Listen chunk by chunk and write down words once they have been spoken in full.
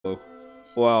Oh,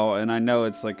 well, and I know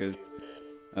it's like a...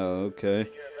 Oh, okay.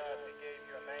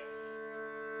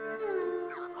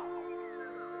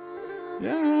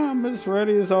 Yeah, I'm as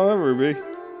ready as I'll ever be.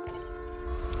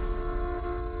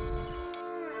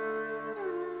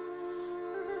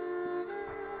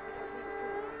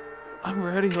 I'm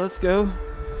ready, let's go.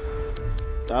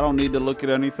 I don't need to look at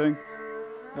anything.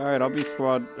 Alright, I'll be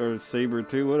squad or saber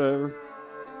too, whatever.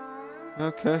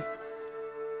 Okay.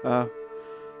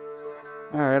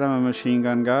 Alright, I'm a machine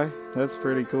gun guy. That's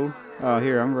pretty cool. Oh,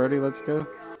 here, I'm ready, let's go.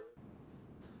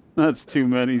 That's too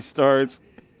many starts.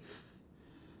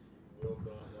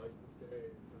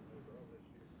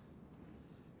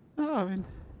 Oh, I mean...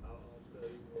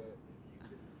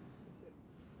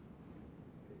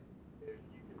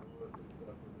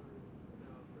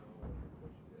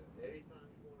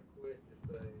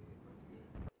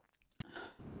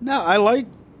 No, I like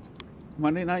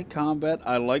Monday Night Combat.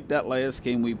 I like that last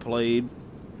game we played.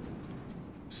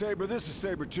 Saber, this is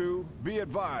Saber 2. Be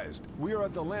advised, we are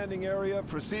at the landing area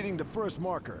proceeding to first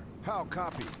marker. How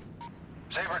copy?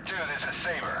 Saber 2, this is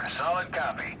Saber. Solid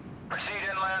copy. Proceed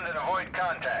inland and avoid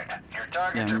contact. Your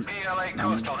targets are PLA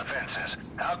coastal defenses.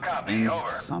 How copy?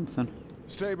 Over. Something.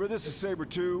 Saber, this is Saber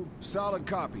 2. Solid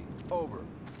copy. Over.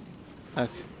 Okay.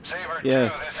 Saber 2,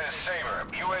 this is Saber.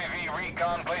 UAV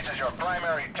recon places your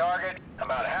primary target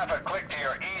about half a click to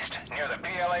your east near the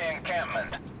PLA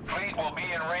encampment. Fleet will be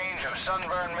in range of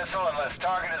Sunburn missile unless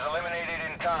target is eliminated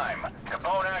in time.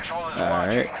 Capone Actual is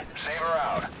watching. Saber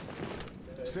out.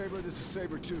 Saber, this is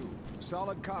Saber 2.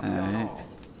 Solid copy on all.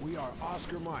 We are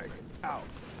Oscar Mike. Out.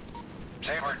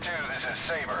 Saber 2, this is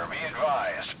Saber. Be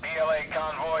advised. PLA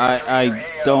convoy. I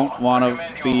don't want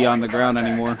to be on the ground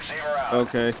anymore.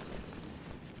 Okay.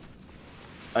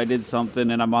 I did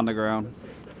something and I'm on the ground.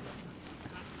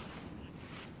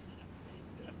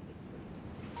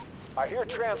 I hear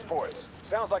transports.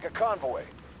 Sounds like a convoy.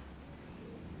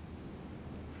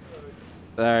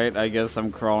 Alright, I guess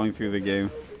I'm crawling through the game.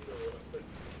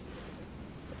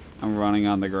 I'm running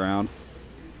on the ground.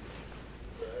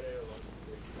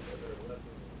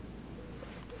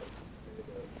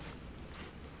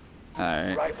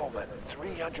 Alright.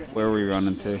 Where are we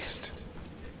running to?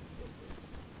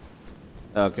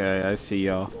 Okay, I see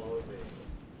y'all.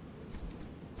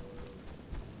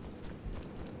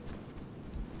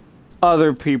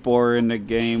 Other people are in the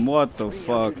game. What the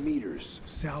fuck? Meters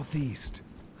southeast.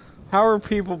 How are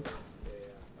people?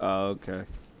 Oh, okay.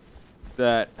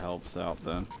 That helps out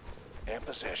then. In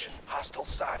possession. Hostile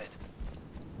sighted.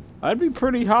 I'd be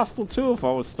pretty hostile too if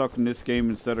I was stuck in this game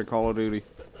instead of Call of Duty.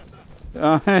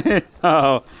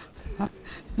 Oh.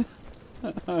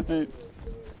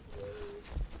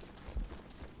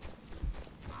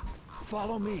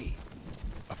 Follow me.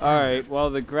 Alright, well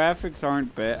the graphics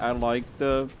aren't bad. I like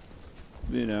the,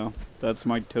 you know, that's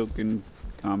my token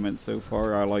comment so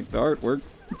far. I like the artwork.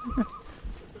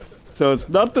 So it's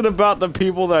nothing about the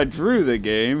people that drew the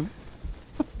game.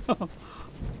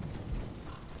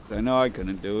 I know I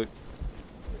couldn't do it.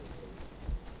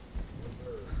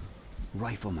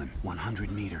 Rifleman,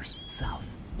 100 meters south.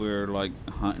 We're like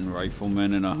hunting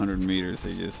riflemen in 100 meters,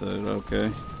 they just said,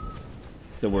 okay.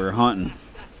 So we're hunting.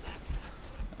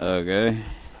 Okay.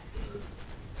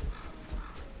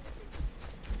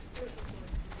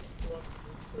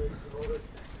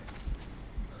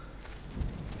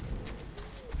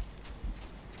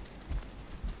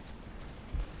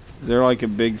 Is there like a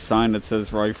big sign that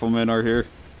says riflemen are here?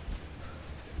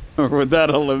 Or would that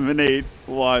eliminate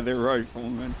why they're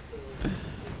riflemen?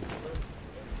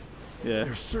 Yeah.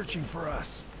 They're searching for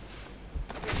us.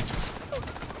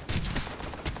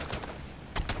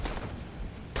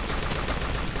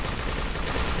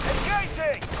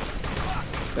 Engaging!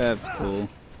 That's cool.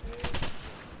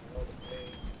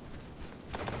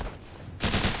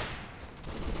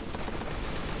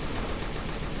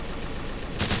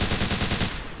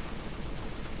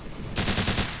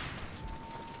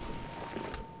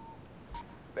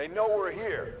 They know we're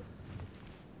here.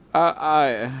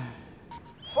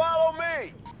 Follow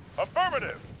me!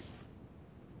 Affirmative!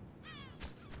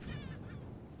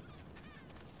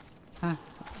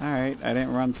 Alright, I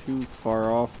didn't run too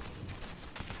far off.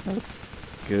 That's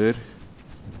good.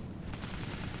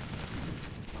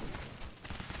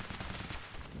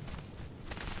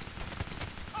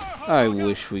 I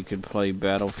wish we could play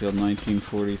Battlefield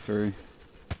 1943.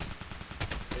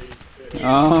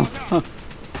 Oh.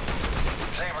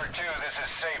 Saber 2, this is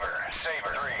Saber.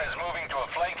 Saber 3 is moving to a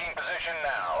flanking position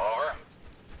now. Over.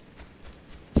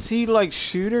 See, like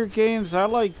shooter games, I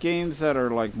like games that are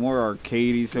like more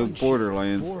arcadey, so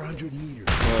Borderlands. 400 meters.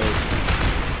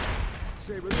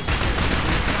 Saber,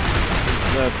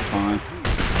 that's fine.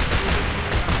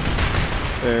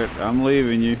 There, I'm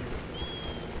leaving you.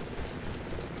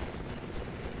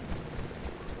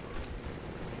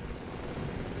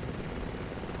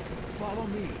 Follow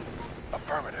me.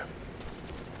 Affirmative.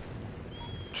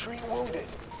 Tree wounded.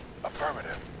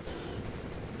 Affirmative.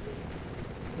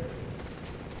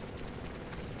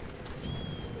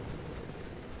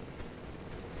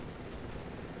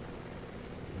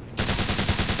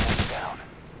 Down.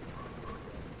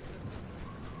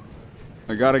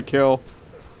 I got a kill.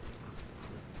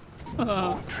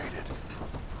 Wound treated.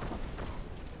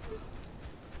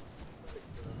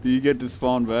 Do you get to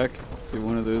spawn back? See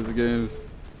one of those games.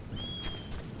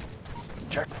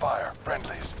 Check fire.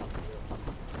 Friendlies.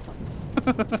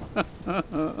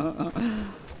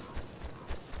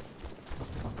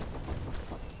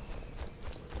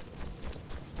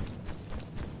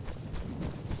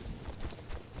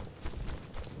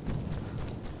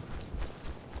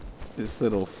 This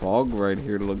little fog right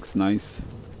here looks nice.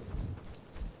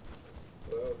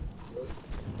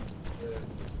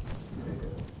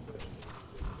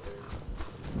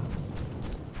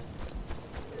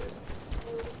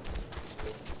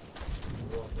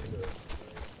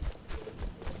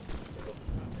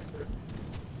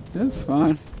 That's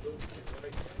fine.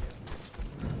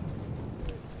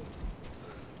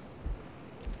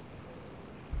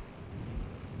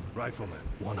 Rifleman,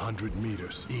 100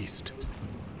 meters east.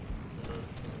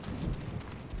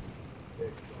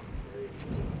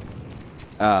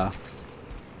 Ah.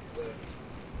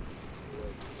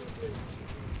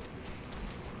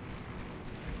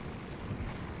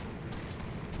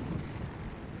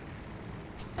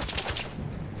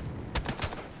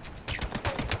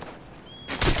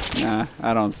 Nah,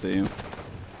 I don't see him.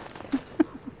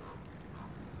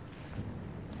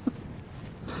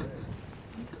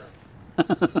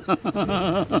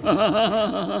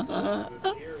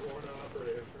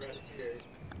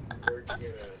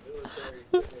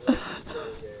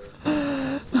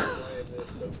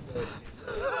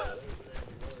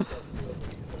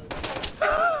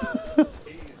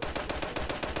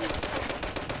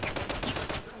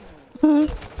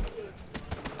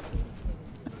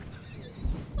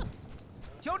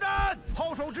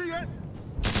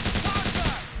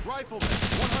 Rifleman,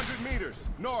 100 meters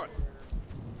north.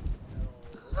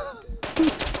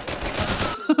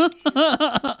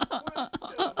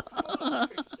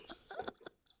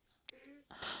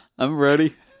 I'm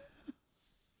ready.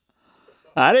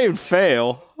 I didn't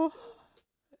fail.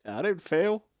 I didn't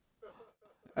fail.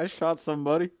 I shot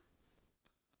somebody.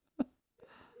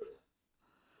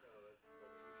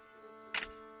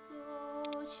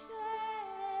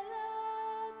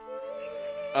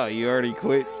 Oh, you already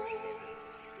quit?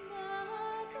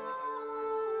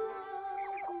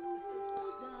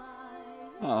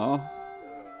 Oh.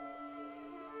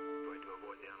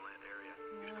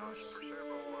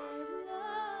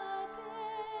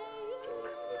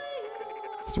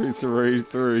 3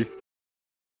 3.